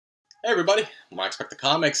Hey everybody, I Expect the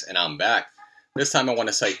Comics, and I'm back. This time I want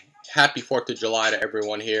to say happy 4th of July to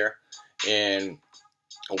everyone here. And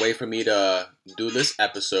a way for me to do this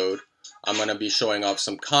episode, I'm going to be showing off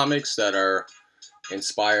some comics that are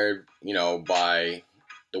inspired, by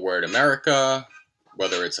the word America,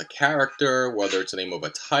 whether it's a character, whether it's the name of a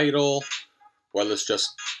title, whether it's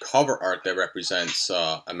just cover art that represents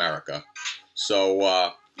America. So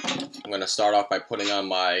I'm going to start off by putting on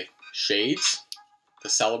my shades to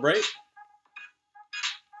celebrate.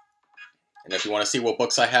 And if you want to see what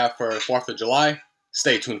books I have for 4th of July,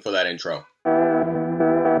 stay tuned for that intro.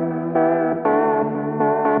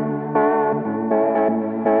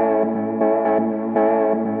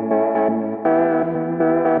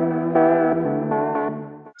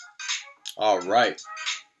 Alright,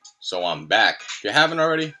 so I'm back. If you haven't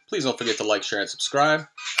already, please don't forget to like, share, and subscribe.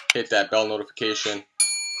 Hit that bell notification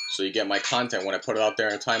so you get my content when I put it out there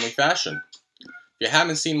in a timely fashion. If you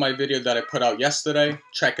haven't seen my video that I put out yesterday,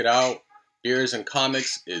 check it out. Beers and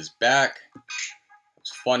Comics is back. It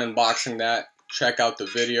was fun unboxing that. Check out the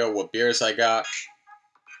video, what beers I got,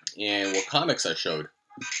 and what comics I showed.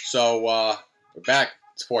 So, we're back.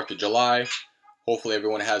 It's 4th of July. Hopefully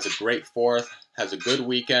everyone has a great 4th, has a good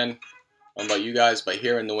weekend. I don't know about you guys, but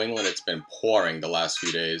here in New England, it's been pouring the last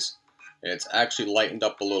few days. And it's actually lightened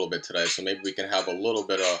up a little bit today, so maybe we can have a little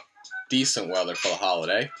bit of decent weather for the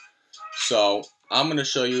holiday. So, I'm going to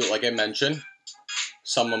show you, like I mentioned,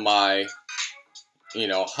 some of my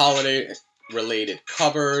holiday-related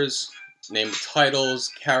covers, name of titles,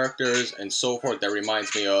 characters, and so forth that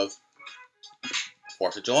reminds me of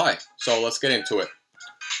 4th of July. So let's get into it.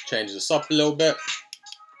 Change this up a little bit.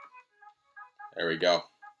 There we go.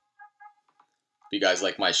 If you guys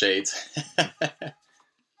like my shades.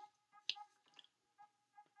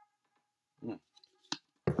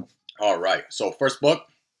 Alright, so first book,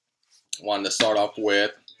 wanted to start off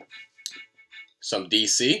with some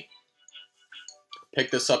DC.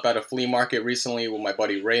 Picked this up at a flea market recently with my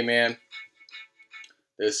buddy Rayman.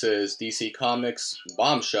 This is DC Comics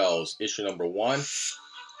Bombshells, issue number 1.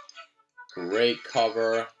 Great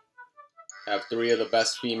cover. Have 3 of the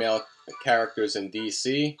best female characters in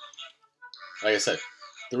DC. Like I said,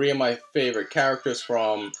 3 of my favorite characters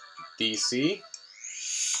from DC.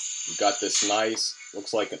 You got this nice,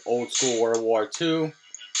 looks like an old school World War II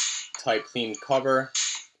type themed cover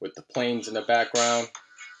with the planes in the background.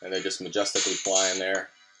 And they're just majestically flying there.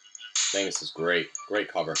 I think this is great.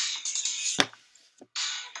 Great cover.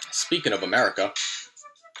 Speaking of America,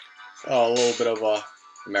 a little bit of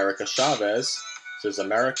America Chavez. This is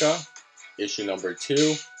America, issue number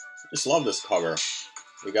 2. Just love this cover.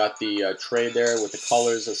 You got the tray there with the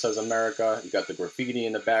colors that says America. You got the graffiti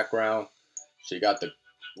in the background. So you got the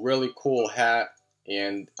really cool hat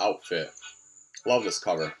and outfit. Love this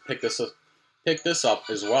cover. Pick this up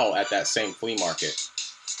as well at that same flea market.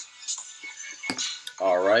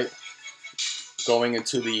 Alright, going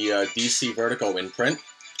into the DC Vertigo imprint,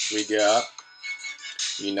 we got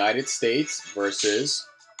United States versus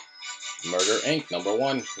Murder Inc. number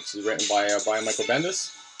 1. This is written by Brian Michael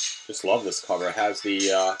Bendis. Just love this cover. It has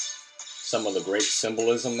the some of the great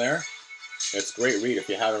symbolism there. It's a great read. If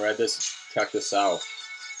you haven't read this, check this out.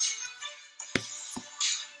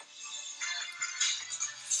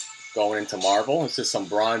 Going into Marvel, this is some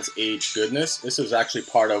Bronze Age goodness. This is actually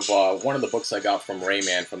part of one of the books I got from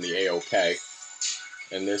Rayman from the AOK.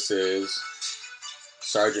 And this is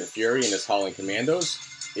Sergeant Fury and his Howling Commandos,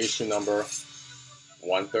 issue number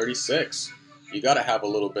 136. You gotta have a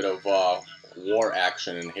little bit of war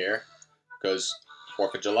action in here, because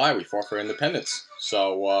 4th of July, we fought for independence.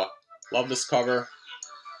 So, love this cover.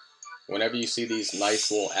 Whenever you see these nice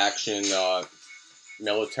little action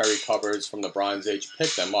military covers from the Bronze Age,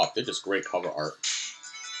 pick them up. They're just great cover art.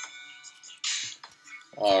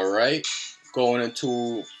 Alright, going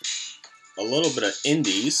into a little bit of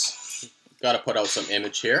indies. Got to put out some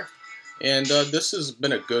Image here. And this has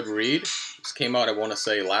been a good read. This came out, I want to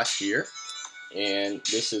say, last year. And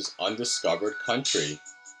this is Undiscovered Country.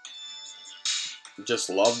 Just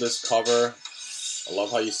love this cover. I love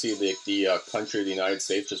how you see the country of the United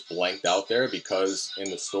States just blanked out there, because in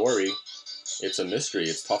the story, it's a mystery.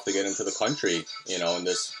 It's tough to get into the country, in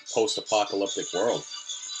this post-apocalyptic world.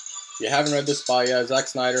 If you haven't read this by Zack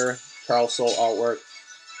Snyder, Charles Soule artwork,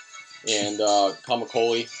 and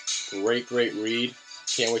Kamikoli, great read.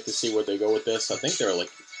 Can't wait to see where they go with this. I think they're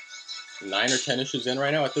like 9 or 10 issues in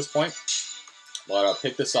right now at this point. But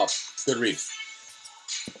pick this up. Good read.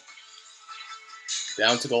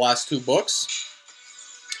 Down to the last 2 books.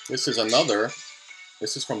 This is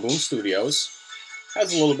from Boom Studios.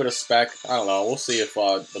 Has a little bit of spec. I don't know. We'll see if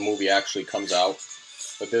the movie actually comes out.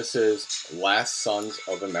 but this is Last Sons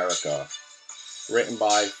of America, written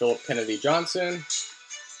by Philip Kennedy Johnson.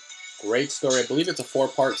 Great story. I believe it's a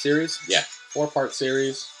 4-part series. Yeah, 4-part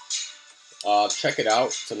series. Check it out.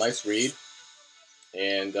 It's a nice read.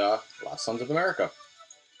 And Last Sons of America.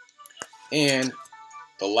 And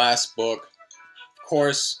the last book, of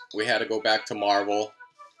course, we had to go back to Marvel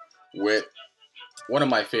with one of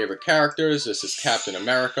my favorite characters. This is Captain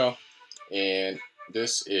America. And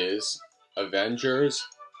this is Avengers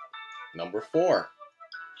number 4.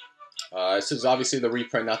 This is obviously the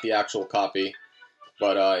reprint, not the actual copy.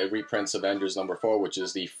 But it reprints Avengers number 4, which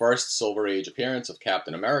is the first Silver Age appearance of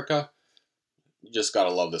Captain America. You just gotta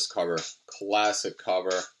love this cover. Classic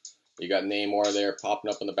cover. You got Namor there popping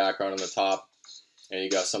up in the background on the top. And you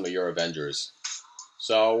got some of your Avengers.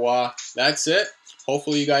 So that's it.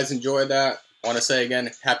 Hopefully you guys enjoyed that. I want to say again,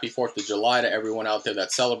 happy 4th of July to everyone out there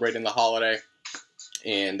that's celebrating the holiday.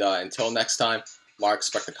 And until next time, Mark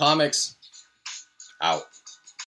Spector Comics, out.